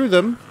getting through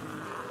them.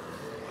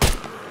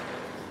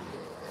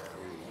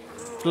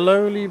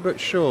 Slowly but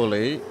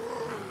surely.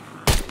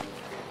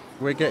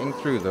 We're getting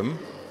through them.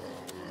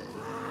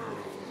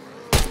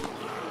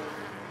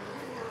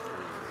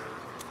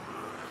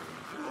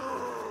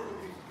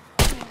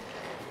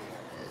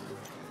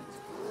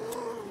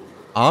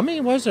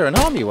 Army? Why is there an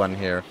army one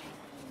here?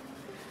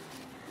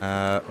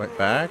 Wait,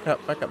 back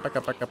up, back up, back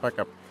up, back up, back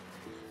up.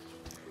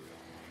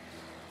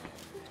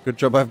 Good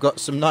job I've got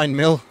some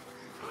 9mm.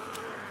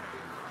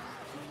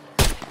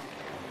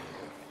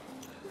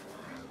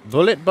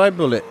 Bullet by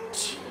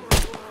bullet.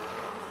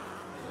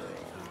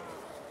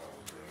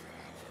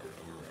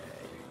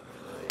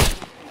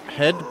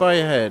 Head by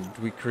head,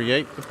 we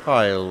create the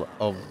pile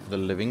of the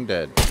living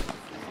dead.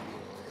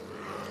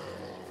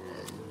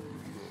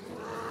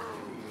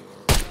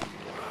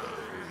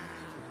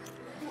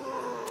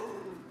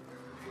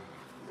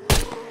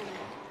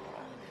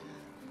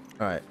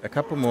 Alright, a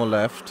couple more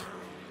left.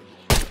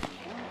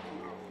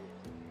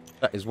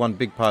 That is one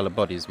big pile of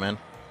bodies, man.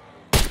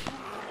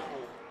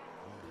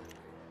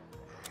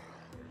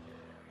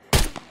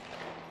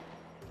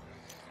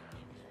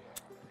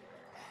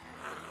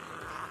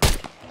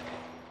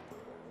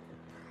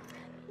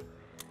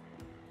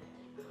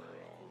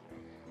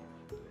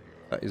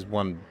 That is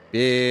one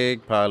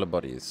big pile of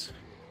bodies.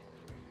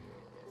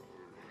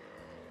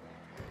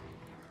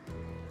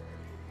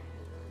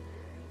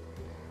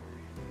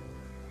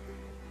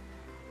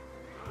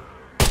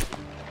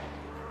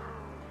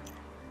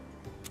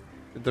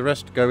 Did the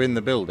rest go in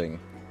the building?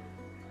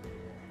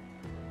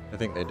 I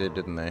think they did,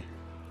 didn't they?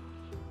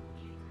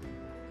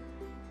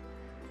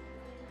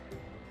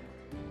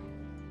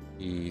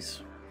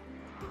 Jeez.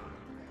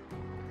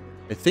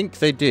 I think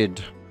they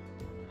did.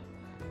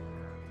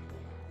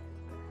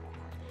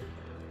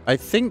 I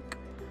think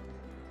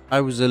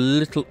I was a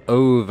little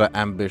over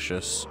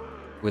ambitious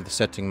with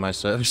setting my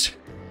servers.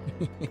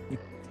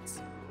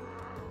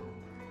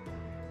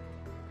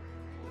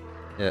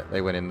 Yeah, they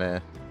went in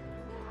there.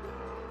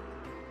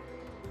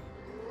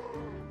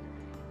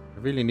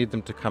 I really need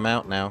them to come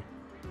out now.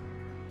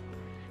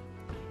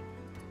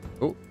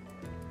 Oh.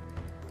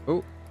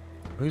 Oh.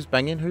 Who's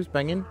banging? Who's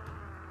banging?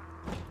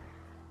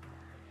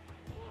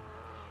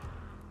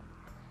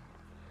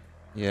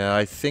 Yeah,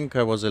 I think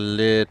I was a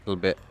little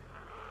bit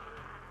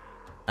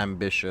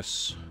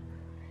ambitious.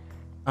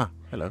 Ah,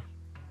 hello.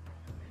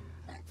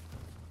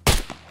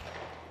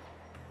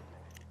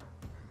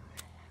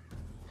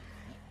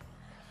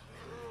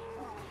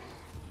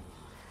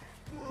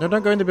 No,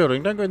 don't go in the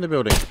building. Don't go in the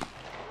building.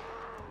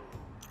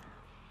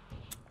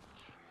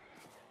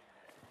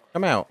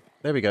 Come out.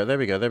 There we go. There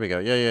we go. There we go.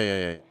 Yeah, yeah,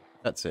 yeah, yeah.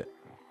 That's it.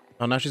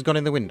 Oh, now she's gone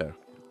in the window.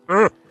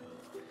 Ugh.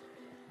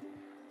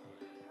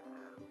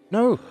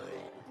 No.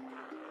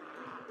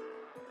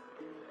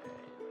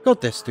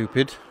 God, they're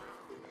stupid.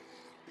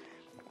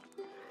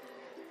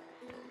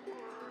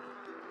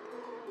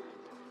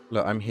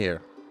 Look, I'm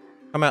here.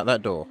 Come out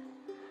that door.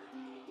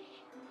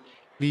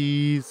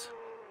 Please.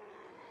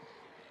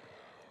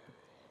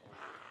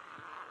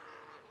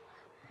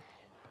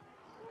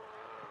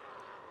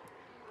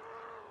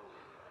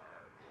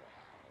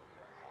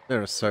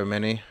 There are so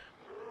many.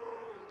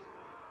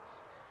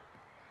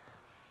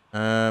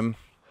 Come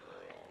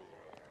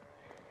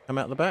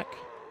out the back.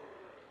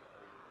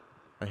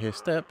 I hear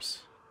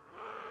steps.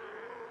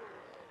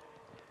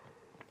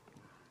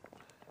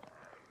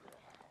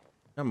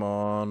 Come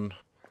on.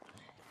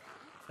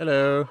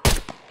 Hello.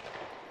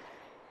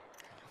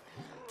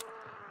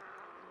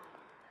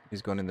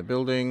 He's gone in the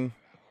building.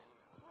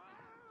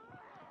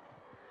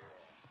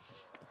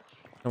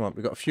 Come on,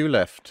 we've got a few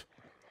left.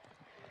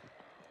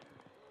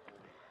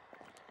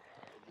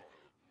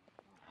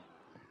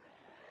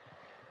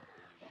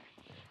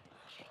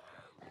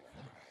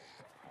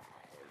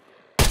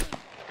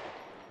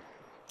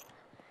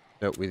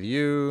 Dealt with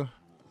you.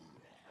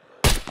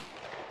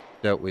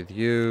 Dealt with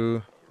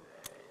you.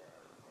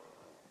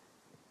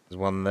 There's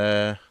one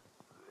there.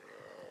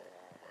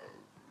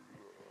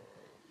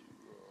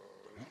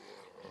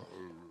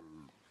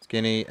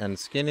 Skinny and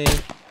skinny.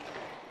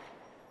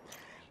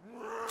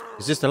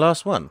 Is this the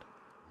last one?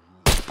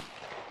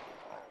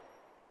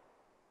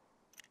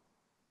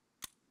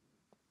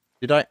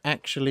 Did I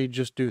actually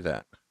just do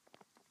that?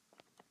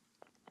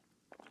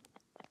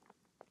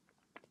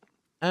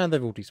 And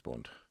they've all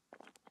despawned.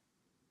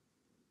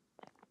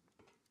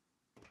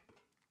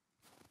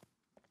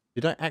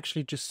 Did I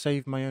actually just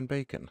save my own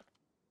bacon?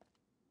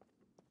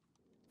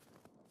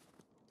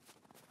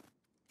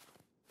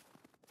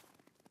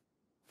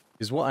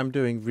 Is what I'm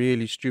doing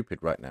really stupid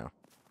right now?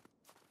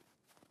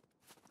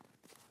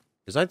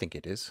 Because I think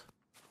it is.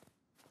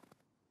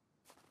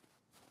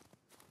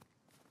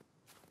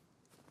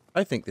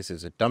 I think this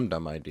is a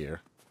dumb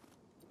idea.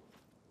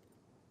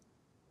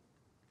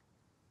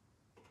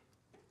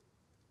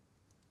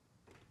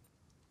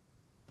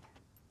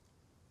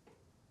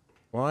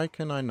 Why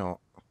can I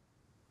not?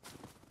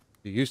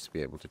 You used to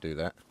be able to do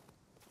that.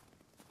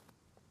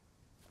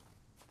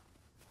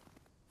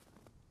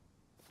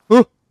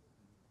 Oh!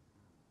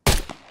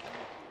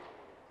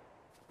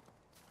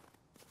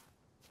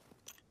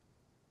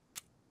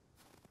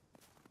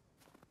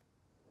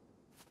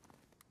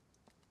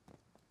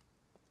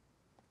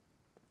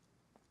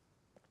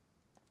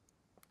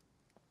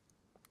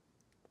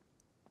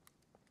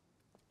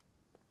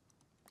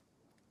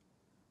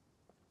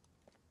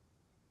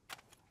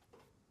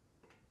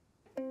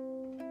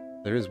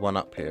 There is one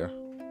up here.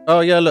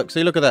 Oh yeah, look,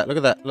 see, look at that, look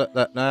at that, look at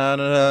that. No,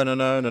 no, no,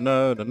 no, no,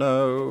 no, no,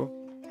 no.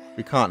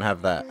 We can't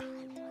have that.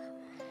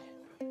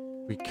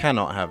 We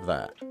cannot have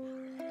that.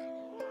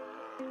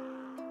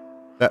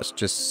 That's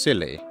just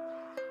silly.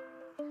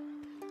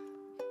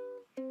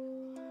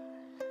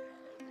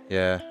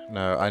 Yeah,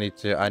 no, I need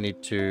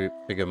to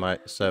figure my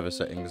server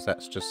settings.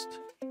 That's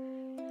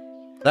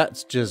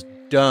just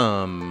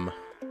dumb.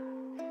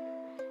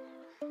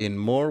 In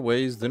more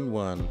ways than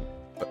one.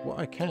 But what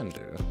I can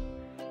do.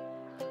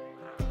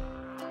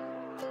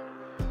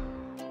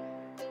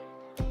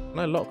 Can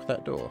I lock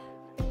that door?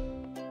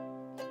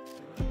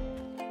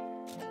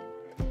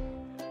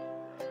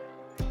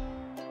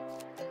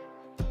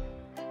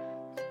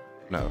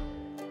 No.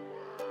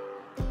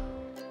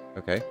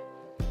 Okay.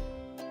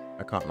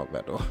 I can't lock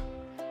that door.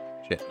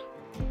 Shit.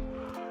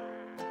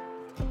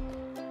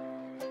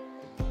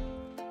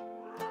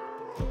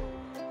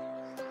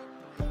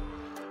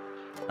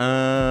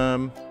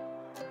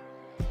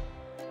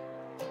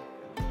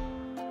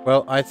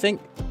 Well, I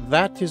think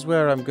that is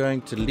where I'm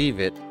going to leave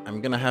it.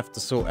 I'm gonna have to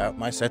sort out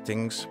my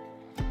settings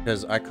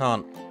because I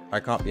can't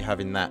be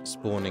having that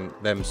spawning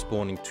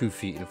 2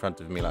 feet in front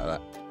of me like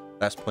that.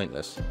 That's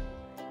pointless.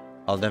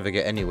 I'll never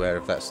get anywhere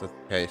if that's the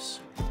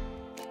case.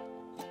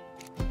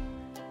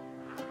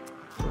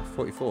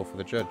 44 for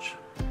the judge.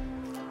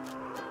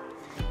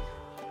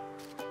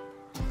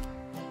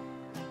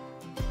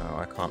 Oh,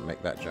 I can't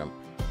make that jump.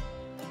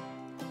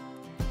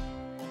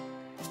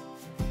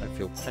 I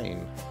feel pain.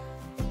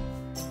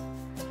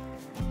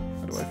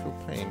 Why do I feel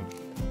pain?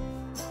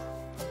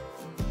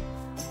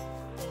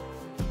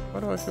 Why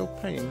do I feel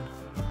pain?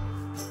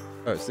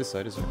 Oh, it's this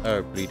side, isn't it?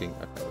 Oh, bleeding.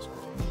 Okay, that's cool.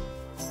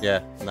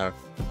 Yeah, no.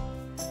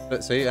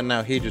 Let's see, and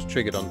now he just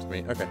triggered onto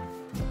me. Okay.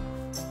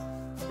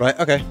 Right,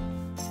 okay.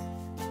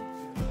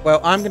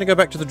 Well, I'm going to go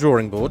back to the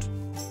drawing board,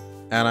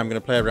 and I'm going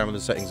to play around with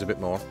the settings a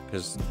bit more,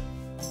 because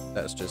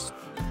that's just...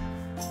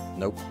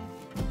 Nope.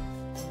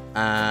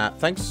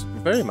 Thanks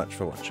very much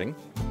for watching.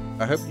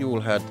 I hope you all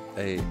had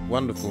a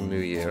wonderful new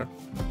year,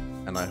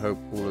 and I hope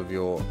all of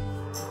your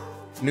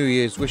New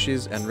Year's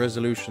wishes and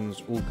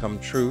resolutions all come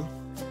true.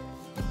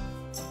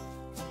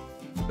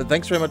 But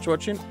thanks very much for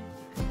watching.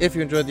 If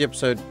you enjoyed the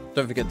episode,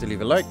 don't forget to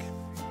leave a like,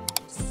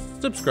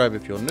 subscribe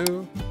if you're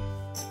new,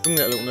 ring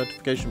that little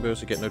notification bell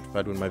to get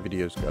notified when my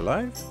videos go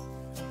live.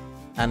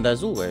 And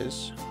as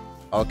always,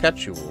 I'll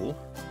catch you all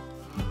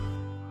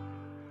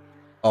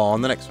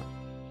on the next one.